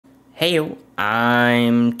Heyo,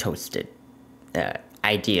 I'm toasted.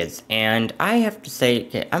 Ideas, and I have to say,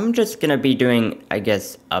 okay, I'm just gonna be doing, I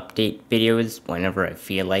guess, update videos whenever I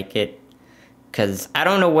feel like it, because I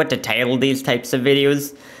don't know what to title these types of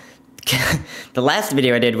videos. The last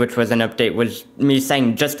video I did, which was an update, was me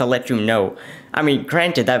saying just to let you know. I mean,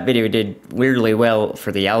 granted, that video did weirdly well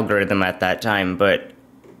for the algorithm at that time, but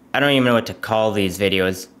I don't even know what to call these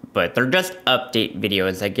videos, but they're just update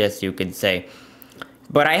videos, I guess you could say.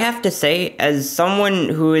 But I have to say, as someone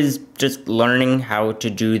who is just learning how to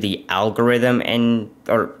do the algorithm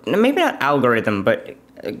or maybe not algorithm, but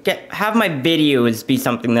have my videos be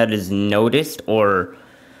something that is noticed or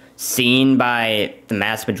seen by the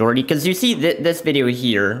mass majority. Because you see this video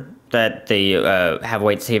here, that the Have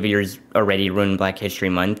White Saviors Already Ruined Black History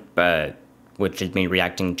Month, which is me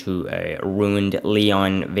reacting to a Ruined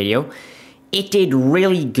Leon video. It did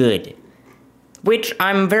really good, which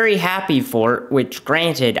I'm very happy for, which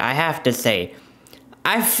granted, I have to say,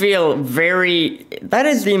 I feel that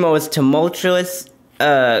is the most tumultuous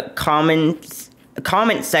comment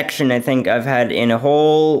section I think I've had in a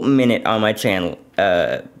whole minute on my channel.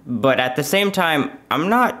 But at the same time, I'm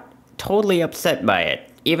not totally upset by it,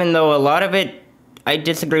 even though a lot of it I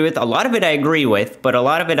disagree with, a lot of it I agree with, but a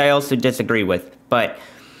lot of it I also disagree with. But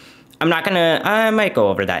I might go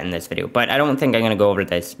over that in this video, but I don't think I'm gonna go over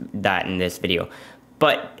that in this video.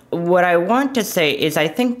 But what I want to say is I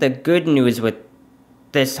think the good news with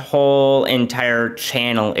this whole entire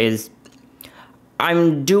channel is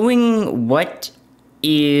I'm doing what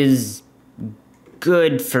is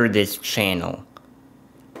good for this channel.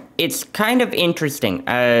 It's kind of interesting.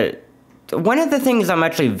 One of the things I'm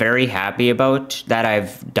actually very happy about that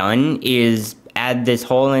I've done is add this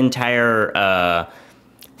whole entire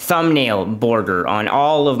thumbnail border on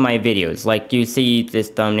all of my videos. Like you see this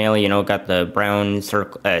thumbnail, you know, got the brown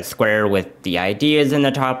circle, square with the ideas in the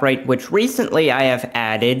top right, which recently I have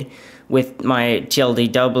added with my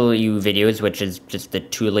TLDW videos, which is just the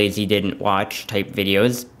too lazy didn't watch type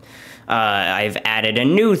videos. I've added a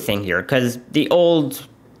new thing here, because the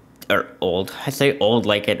I say old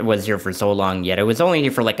like it was here for so long, yet it was only here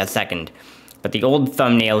for like a second. But the old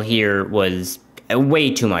thumbnail here was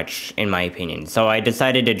way too much, in my opinion. So I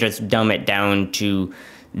decided to just dumb it down to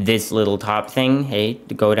this little top thing. Hey,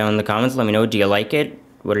 go down in the comments, let me know, do you like it?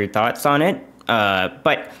 What are your thoughts on it?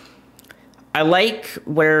 But I like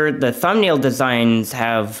where the thumbnail designs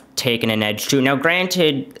have taken an edge too. Now,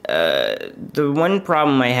 granted, the one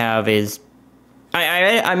problem I have is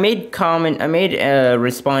I made a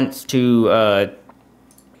response to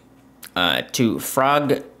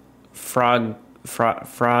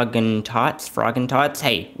Frog and Tots.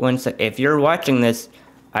 Hey, if you're watching this,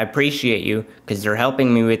 I appreciate you, because you're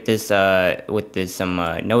helping me with this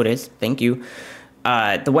notice. Thank you.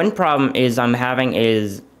 The one problem I'm having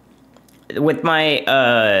is with my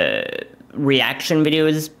reaction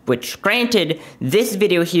videos, which granted, this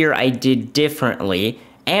video here I did differently,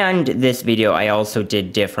 and this video I also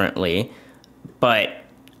did differently, but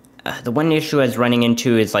the one issue I was running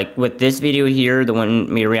into is, like, with this video here, the one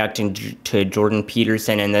me reacting to Jordan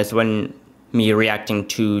Peterson, and this one me reacting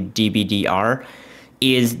to DBDR,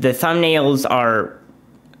 is the thumbnails are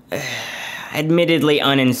admittedly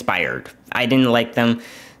uninspired. I didn't like them.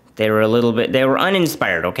 They were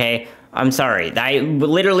uninspired, okay? I'm sorry.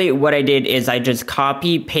 Literally what I did is I just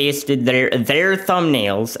copy pasted their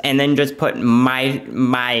thumbnails and then just put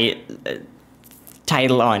my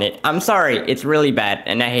title on it. I'm sorry, it's really bad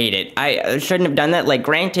and I hate it. I shouldn't have done that. Like,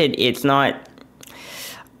 granted,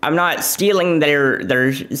 I'm not stealing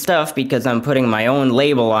their stuff, because I'm putting my own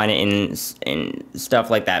label on it and stuff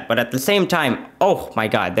like that. But at the same time, oh my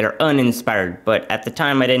god, they're uninspired. But at the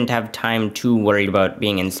time, I didn't have time to worry about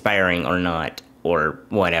being inspiring or not, or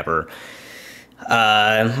whatever.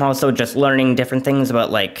 I'm also just learning different things about,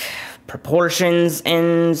 like, proportions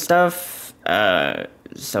and stuff.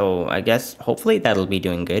 So I guess hopefully that'll be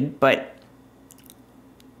doing good. But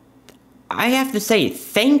I have to say,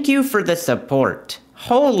 thank you for the support.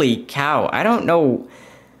 Holy cow,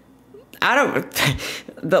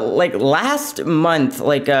 like, last month,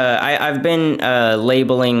 like, I've been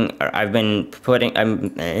labeling, or I've been putting,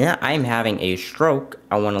 I'm having a stroke,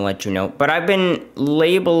 I want to let you know, but I've been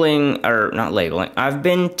I've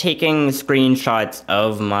been taking screenshots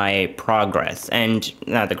of my progress, and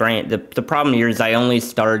the problem here is I only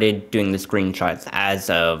started doing the screenshots as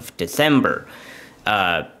of December,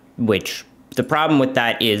 which, the problem with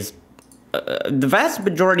that is, the vast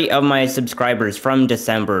majority of my subscribers from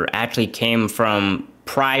December actually came from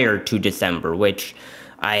prior to December, which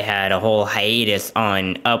I had a whole hiatus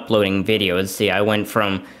on uploading videos. See, I went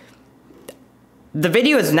from the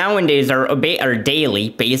videos nowadays are daily,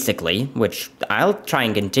 basically, which I'll try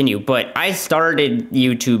and continue, but I started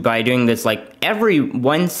YouTube by doing this like every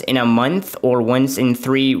once in a month or once in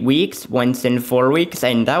 3 weeks, once in 4 weeks,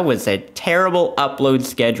 and that was a terrible upload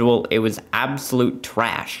schedule. It was absolute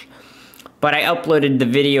trash. But I uploaded the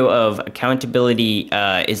video of accountability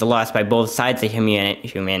is a loss by both sides of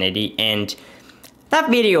humanity, and that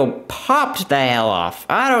video popped the hell off.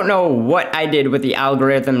 I don't know what I did with the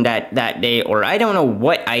algorithm that day, or I don't know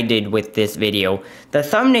what I did with this video. The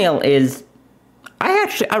thumbnail is...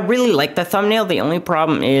 I really like the thumbnail. The only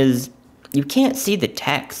problem is you can't see the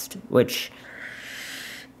text, which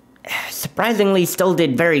surprisingly still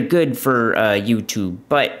did very good for YouTube.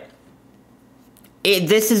 But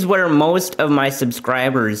this is where most of my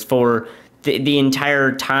subscribers for the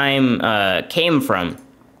entire time came from.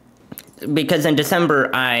 Because in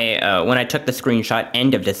December, when I took the screenshot,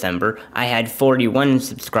 end of December, I had 41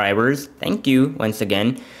 subscribers. Thank you, once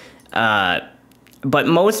again. But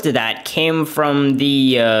most of that came from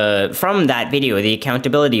from that video, the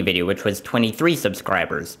accountability video, which was 23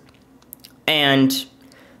 subscribers. And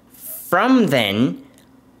from then,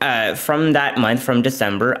 from that month, from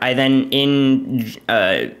December, I then, in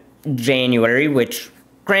January, which,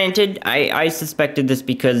 granted, I suspected this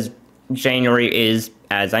because January is,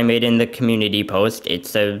 as I made in the community post,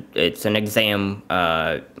 it's an exam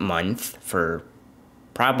month for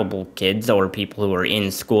probable kids or people who are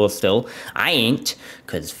in school still. I ain't,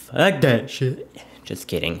 cause fuck that shit. Just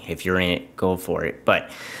kidding. If you're in it, go for it.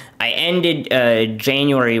 But I ended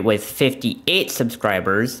January with 58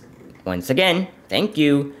 subscribers. Once again, thank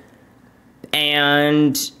you.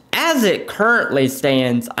 And as it currently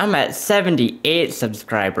stands, I'm at 78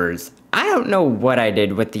 subscribers. I don't know what I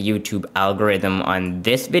did with the YouTube algorithm on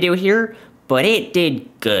this video here, but it did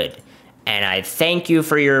good. And I thank you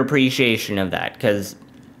for your appreciation of that, because,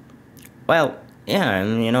 well, yeah,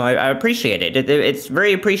 you know, I appreciate it. It's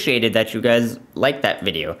very appreciated that you guys like that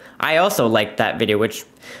video. I also liked that video, which,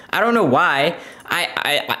 I don't know why.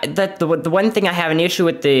 The one thing I have an issue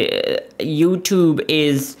with the YouTube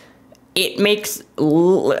is it makes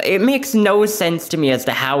no sense to me as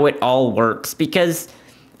to how it all works, because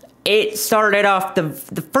it started off the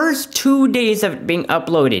first 2 days of it being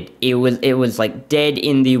uploaded. It was like dead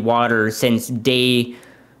in the water since day.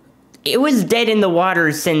 It was dead in the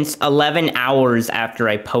water since 11 hours after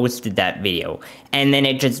I posted that video, and then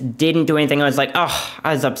it just didn't do anything. I was like, oh,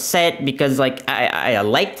 I was upset because like I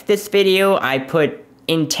liked this video. I put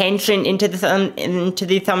intention into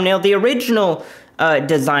the thumbnail. The original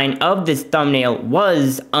design of this thumbnail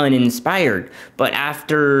was uninspired, but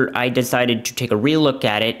after I decided to take a relook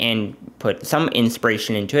at it and put some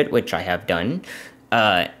inspiration into it, which I have done,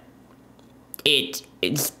 the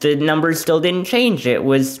numbers still didn't change. It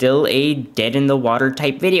was still a dead in the water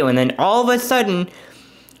type video, and then all of a sudden,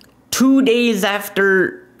 2 days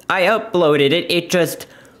after I uploaded it, it just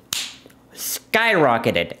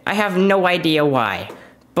skyrocketed. I have no idea why,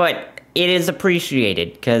 but it is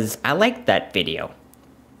appreciated, because I liked that video.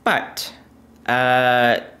 But,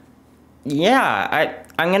 yeah,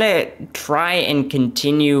 I'm gonna try and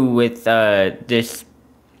continue with, this.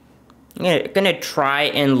 I'm gonna try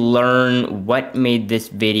and learn what made this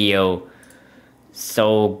video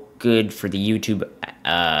so good for the YouTube,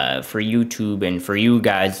 and for you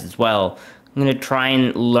guys as well. I'm gonna try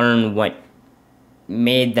and learn what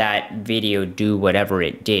made that video do whatever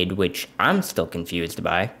it did, which I'm still confused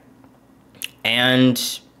by. And,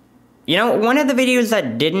 you know, one of the videos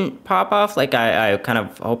that didn't pop off, like I kind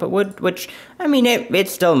of hope it would, which, I mean, it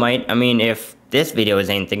still might. I mean, if this video is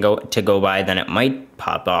anything to go by, then it might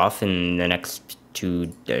pop off in the next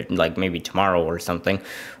like maybe tomorrow or something.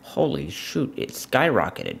 Holy shoot, it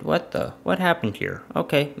skyrocketed. What happened here?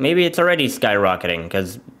 Okay, maybe it's already skyrocketing,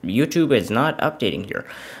 because YouTube is not updating here.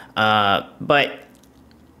 But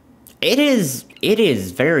it is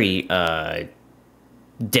very,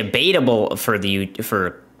 debatable for the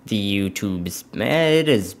YouTubes.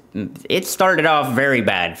 It started off very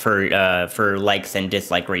bad for likes and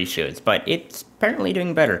dislike ratios, but it's apparently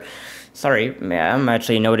doing better. Sorry, I'm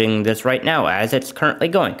actually noting this right now as it's currently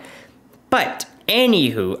going. But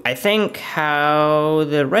anywho, I think how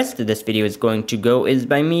the rest of this video is going to go is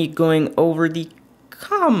by me going over the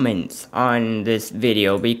comments on this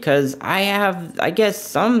video, because I have, I guess,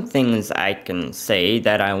 some things I can say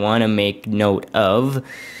that I want to make note of,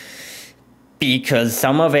 because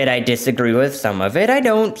some of it I disagree with, some of it I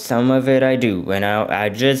don't, some of it I do, and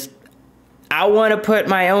I want to put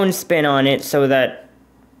my own spin on it so that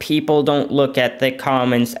people don't look at the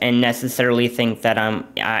comments and necessarily think that I'm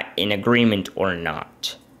in agreement or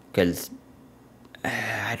not, because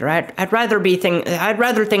I'd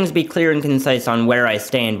rather things be clear and concise on where I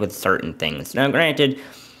stand with certain things. Now, granted,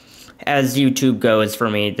 as YouTube goes for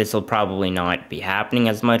me, this will probably not be happening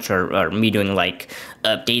as much, or me doing like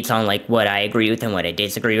updates on like what I agree with and what I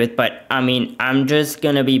disagree with. But I mean, I'm just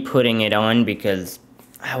gonna be putting it on because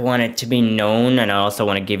I want it to be known, and I also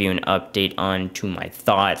want to give you an update on to my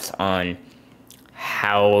thoughts on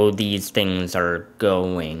how these things are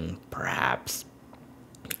going, perhaps.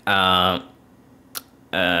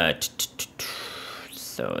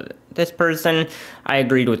 So this person, I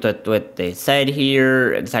agreed with what they said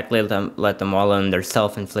here. Exactly, let them wallow in their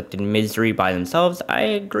self-inflicted misery by themselves. I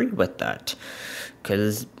agree with that,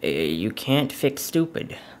 because you can't fix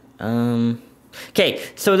stupid. Okay,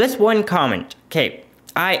 so this one comment. Okay,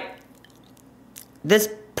 this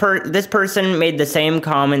person made the same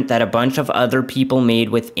comment that a bunch of other people made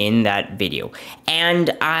within that video,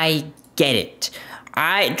 and I get it.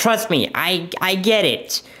 Trust me, I get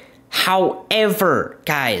it. However,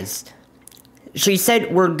 guys, she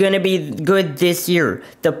said we're gonna be good this year.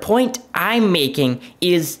 The point I'm making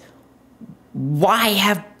is, why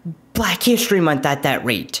have Black History Month at that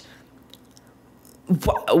rate?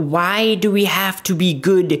 Why do we have to be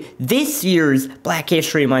good this year's Black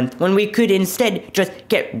History Month when we could instead just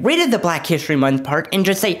get rid of the Black History Month part and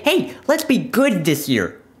just say, hey, let's be good this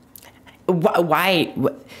year? Why?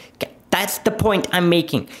 That's the point I'm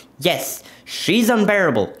making. Yes, she's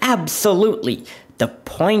unbearable. Absolutely. The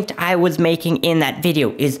point I was making in that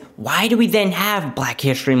video is, why do we then have Black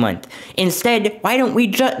History Month? Instead, why don't we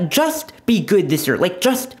just be good this year? Like,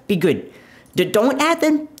 just be good. Don't add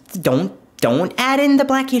them. Don't add in the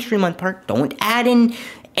Black History Month part. Don't add in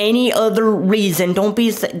any other reason. Don't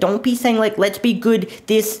be saying like, let's be good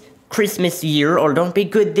this Christmas year, or don't be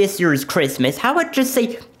good this year's Christmas. How about just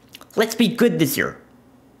say, let's be good this year?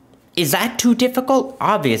 Is that too difficult?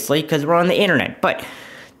 Obviously, because we're on the internet. But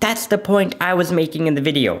that's the point I was making in the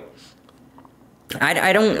video.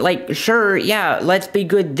 I don't, like, sure, yeah, let's be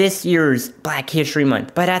good this year's Black History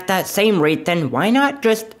Month. But at that same rate, then why not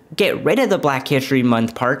just get rid of the Black History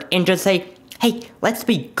Month part and just say, hey, let's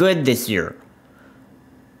be good this year?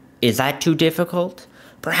 Is that too difficult?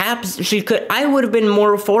 Perhaps she could. I would have been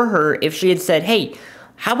more for her if she had said, hey,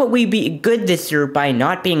 how about we be good this year by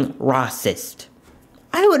not being racist?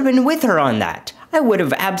 I would have been with her on that. I would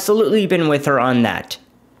have absolutely been with her on that.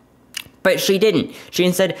 But she didn't. She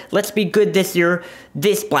instead, let's be good this year,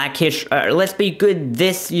 let's be good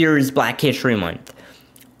this year's Black History Month.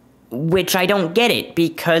 Which I don't get it,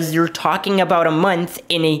 because you're talking about a month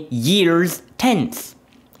in a year's tense.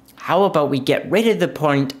 How about we get rid of the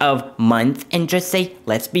point of month and just say,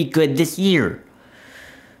 let's be good this year?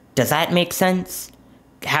 Does that make sense?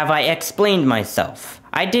 Have I explained myself?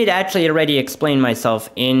 I did actually already explain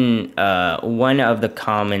myself in one of the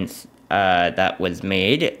comments that was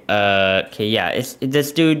made. Okay, yeah, it's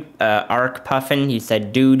this dude, Ark Puffin. He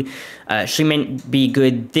said, dude, she meant be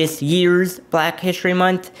good this year's Black History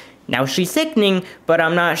Month. Now, she's sickening, but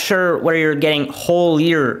I'm not sure where you're getting whole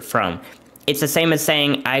year from. It's the same as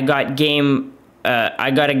saying, I got a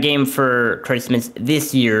game for Christmas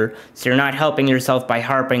this year, so you're not helping yourself by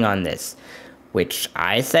harping on this. Which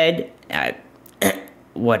I said,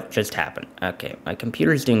 what just happened? Okay, my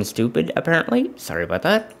computer's doing stupid, apparently. Sorry about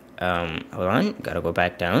that. Hold on, gotta go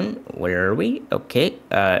back down. Where are we? Okay,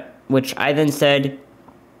 which I then said, ...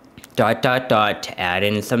 to add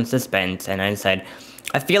in some suspense, and I said,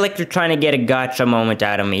 I feel like you're trying to get a gotcha moment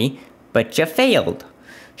out of me, but you failed.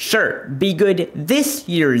 Sure, be good this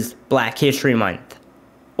year's Black History Month.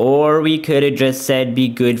 Or we could have just said be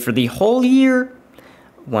good for the whole year.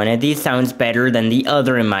 One of these sounds better than the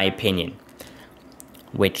other, in my opinion.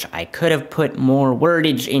 Which I could have put more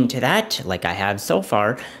wordage into that, like I have so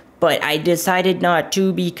far, but I decided not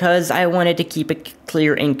to because I wanted to keep it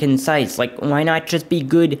clear and concise. Like, why not just be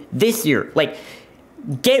good this year? Like,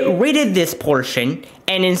 get rid of this portion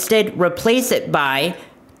and instead replace it by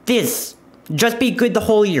this. Just be good the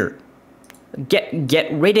whole year.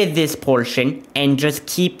 Get rid of this portion and just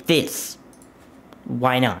keep this.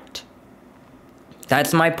 Why not?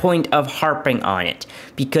 That's my point of harping on it.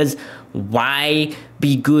 Because why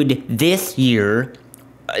be good this year?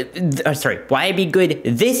 Why be good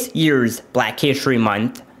this year's Black History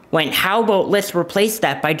Month when how about let's replace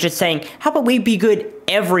that by just saying, how about we be good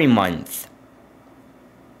every month?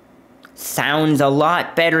 Sounds a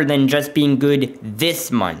lot better than just being good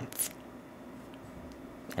this month.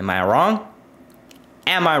 Am I wrong?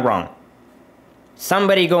 Am I wrong?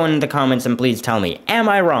 Somebody go in the comments and please tell me, am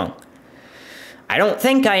I wrong? I don't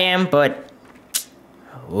think I am, but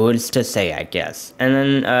what's to say, I guess.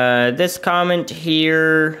 And then this comment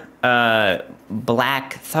here,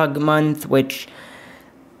 Black Thug Month, which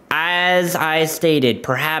As I stated,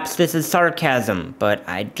 perhaps this is sarcasm, but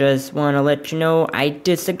I just want to let you know I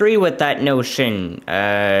disagree with that notion.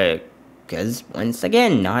 Because, once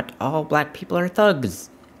again, not all black people are thugs.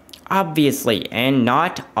 Obviously, and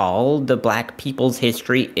not all the black people's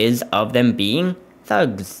history is of them being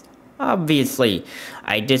thugs. Obviously,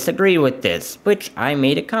 I disagree with this, which I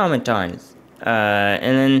made a comment on.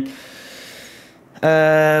 And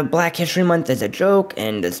then, Black History Month is a joke,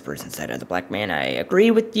 and this person said, as a black man, I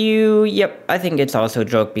agree with you. Yep, I think it's also a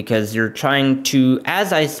joke because you're trying to,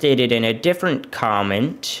 as I stated in a different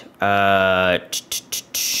comment,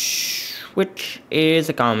 which is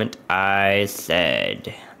a comment I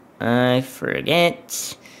said. I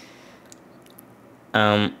forget.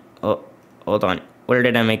 Oh, hold on. Where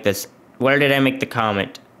did I make this? Where did I make the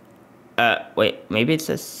comment? Wait, maybe it's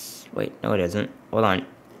this. Wait, no, it isn't. Hold on.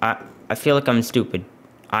 I feel like I'm stupid.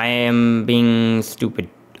 I am being stupid.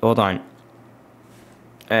 Hold on.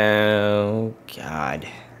 Oh, God.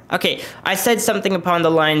 Okay, I said something upon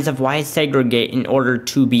the lines of why segregate in order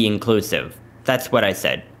to be inclusive. That's what I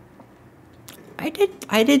said.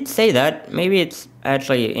 I did say that. Maybe it's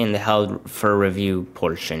actually in the held for review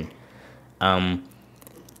portion.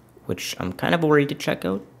 Which I'm kind of worried to check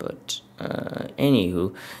out, but,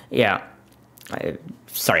 anywho, yeah.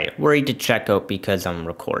 Worried to check out because I'm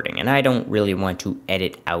recording, and I don't really want to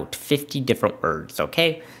edit out 50 different words,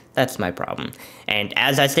 okay? That's my problem. And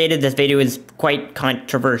as I stated, this video is quite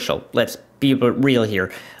controversial. Let's be real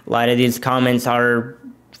here. A lot of these comments are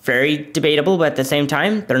very debatable, but at the same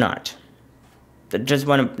time, they're not. I just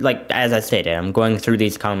want to, like, as I stated, I'm going through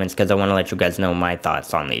these comments because I want to let you guys know my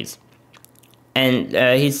thoughts on these. And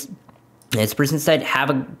this person said, have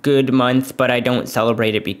a good month, but I don't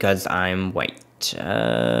celebrate it because I'm white.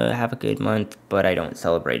 Have a good month, but I don't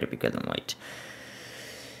celebrate it because I'm white.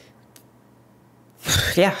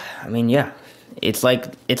 Yeah, I mean, yeah. It's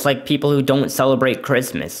like people who don't celebrate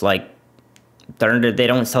Christmas. Like, they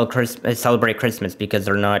don't celebrate Christmas because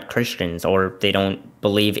they're not Christians, or they don't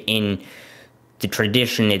believe in the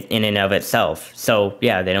tradition in and of itself. So,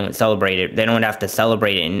 yeah, they don't celebrate it. They don't have to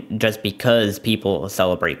celebrate it just because people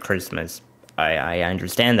celebrate Christmas. I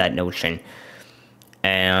understand that notion.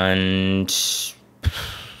 And...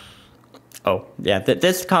 oh, yeah,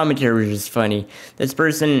 this comment here was just funny. This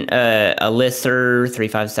person,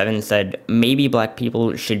 Alyssa357, said, maybe black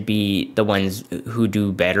people should be the ones who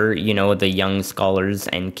do better, you know, the young scholars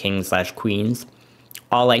and kings/queens.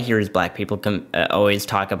 All I hear is black people always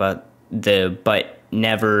talk about the but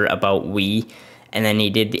never about we. And then he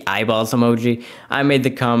did the eyeballs emoji. I made the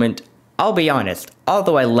comment, I'll be honest,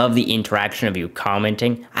 although I love the interaction of you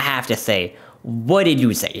commenting, I have to say, what did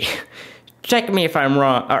you say? Check me if I'm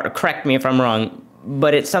wrong, or correct me if I'm wrong,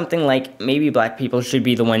 but it's something like, maybe black people should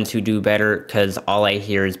be the ones who do better, because all I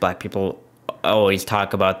hear is black people always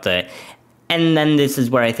talk about the, and then this is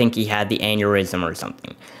where I think he had the aneurysm or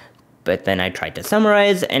something. But then I tried to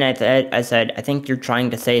summarize, and I said, I think you're trying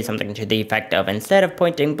to say something to the effect of, instead of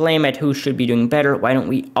pointing blame at who should be doing better, why don't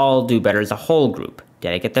we all do better as a whole group?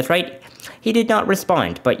 Did I get this right? He did not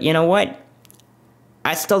respond, but you know what?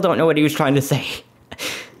 I still don't know what he was trying to say.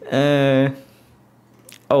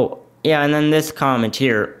 Oh, yeah, and then this comment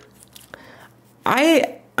here. I'm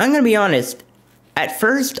gonna be honest. At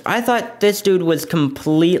first, I thought this dude was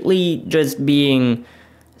completely just being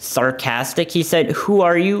sarcastic. He said, who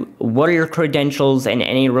are you? What are your credentials in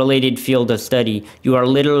any related field of study? You are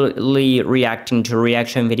literally reacting to a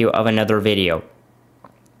reaction video of another video.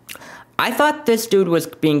 I thought this dude was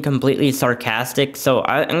being completely sarcastic, so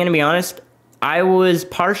I'm gonna be honest. I was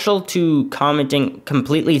partial to commenting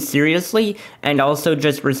completely seriously and also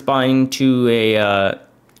just responding to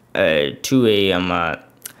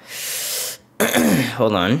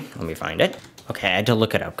hold on, let me find it. Okay, I had to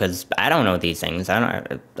look it up because I don't know these things.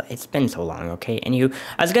 It's been so long, okay? Anywho,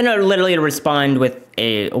 I was gonna literally respond with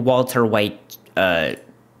a Walter White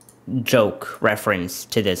joke reference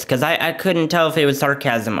to this because I couldn't tell if it was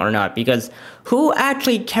sarcasm or not, because who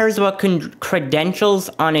actually cares about credentials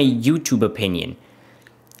on a YouTube opinion?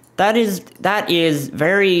 That is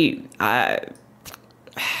very I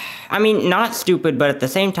mean, not stupid, but at the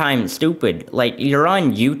same time stupid. Like, you're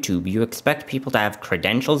on YouTube, you expect people to have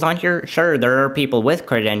credentials on here? Sure, there are people with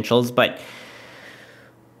credentials, but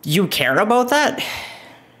you care about that?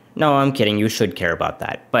 No, I'm kidding, you should care about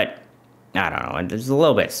that, but I don't know, it's a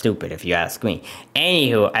little bit stupid if you ask me.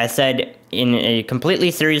 Anywho, I said in a completely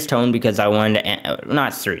serious tone because I wanted to,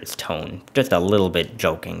 not serious tone, just a little bit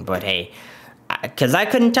joking, but hey, because I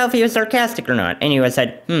couldn't tell if he was sarcastic or not. Anyway, I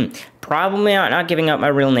said, probably not giving up my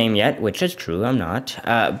real name yet, which is true, I'm not.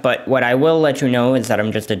 But what I will let you know is that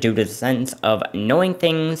I'm just a dude with a sense of knowing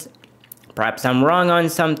things Perhaps I'm wrong on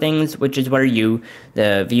some things, which is where you,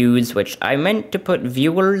 the views, which I meant to put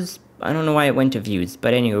viewers, I don't know why it went to views,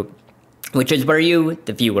 but anywho, which is where you,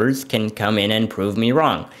 the viewers, can come in and prove me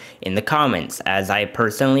wrong in the comments, as I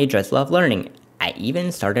personally just love learning. I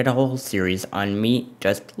even started a whole series on me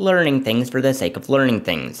just learning things for the sake of learning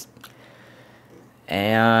things.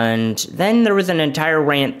 And then there was an entire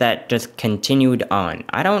rant that just continued on.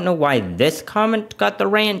 I don't know why this comment got the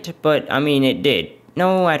rant, but I mean, it did.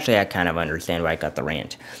 No, actually, I kind of understand why I got the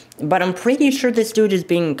rant. But I'm pretty sure this dude is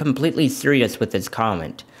being completely serious with his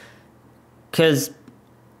comment. Because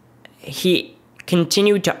he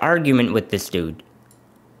continued to argument with this dude,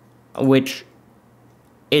 which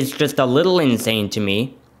is just a little insane to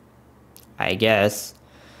me, I guess.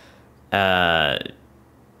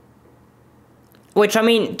 Which, I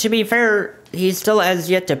mean, to be fair, he still has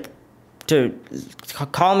yet to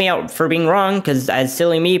call me out for being wrong, because as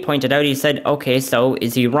Silly Me pointed out, he said, okay, so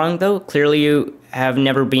is he wrong, though? Clearly you have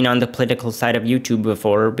never been on the political side of YouTube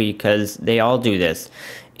before, because they all do this.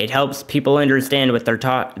 It helps people understand what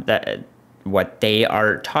they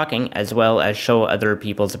are talking, as well as show other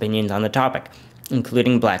people's opinions on the topic,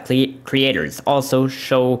 including black creators. Also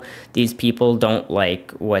show these people don't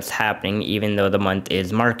like what's happening, even though the month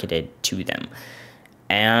is marketed to them.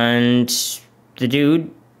 And the dude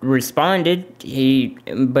responded,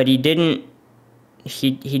 but he didn't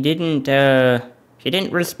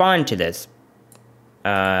respond to this.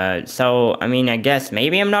 So, I mean, I guess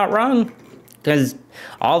maybe I'm not wrong. Because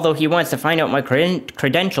although he wants to find out my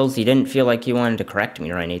credentials, he didn't feel like he wanted to correct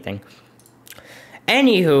me or anything.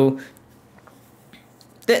 Anywho,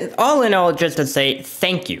 all in all, just to say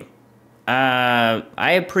thank you.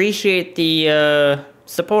 I appreciate the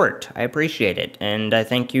support. I appreciate it. And I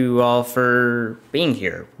thank you all for being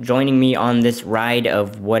here, joining me on this ride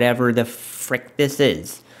of whatever the frick this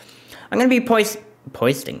is. I'm going to be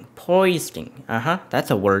posting,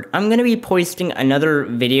 that's a word. I'm gonna be posting another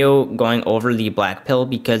video going over the black pill,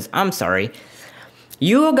 because I'm sorry,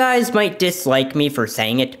 you guys might dislike me for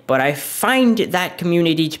saying it, but I find that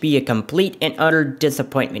community to be a complete and utter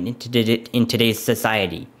disappointment in today's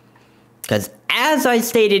society. Because as I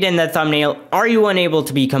stated in the thumbnail, are you unable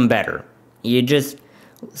to become better? You just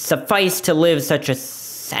suffice to live such a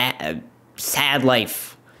sad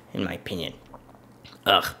life, in my opinion.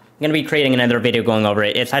 Ugh. I'm going to be creating another video going over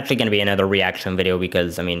it. It's actually going to be another reaction video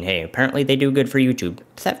because, I mean, hey, apparently they do good for YouTube.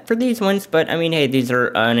 Except for these ones, but, I mean, hey, these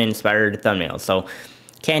are uninspired thumbnails, so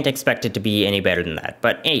can't expect it to be any better than that.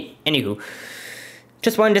 But, hey, anywho,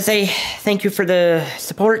 just wanted to say thank you for the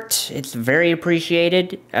support. It's very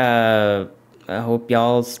appreciated. I hope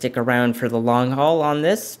y'all stick around for the long haul on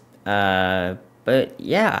this. But,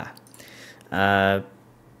 yeah. And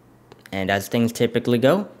as things typically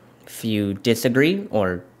go, if you disagree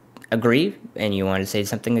or agree and you want to say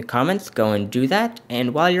something in the comments, go and do that.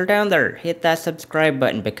 And while you're down there, hit that subscribe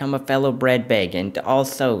button, become a fellow bread bag, and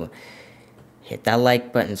also hit that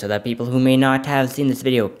like button so that people who may not have seen this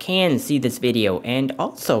video can see this video, and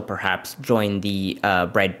also perhaps join the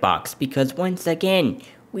bread box, because once again,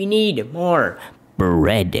 we need more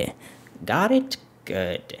bread. Got it?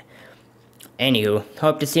 Good. Anywho,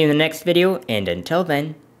 hope to see you in the next video, and until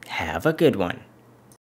then, have a good one.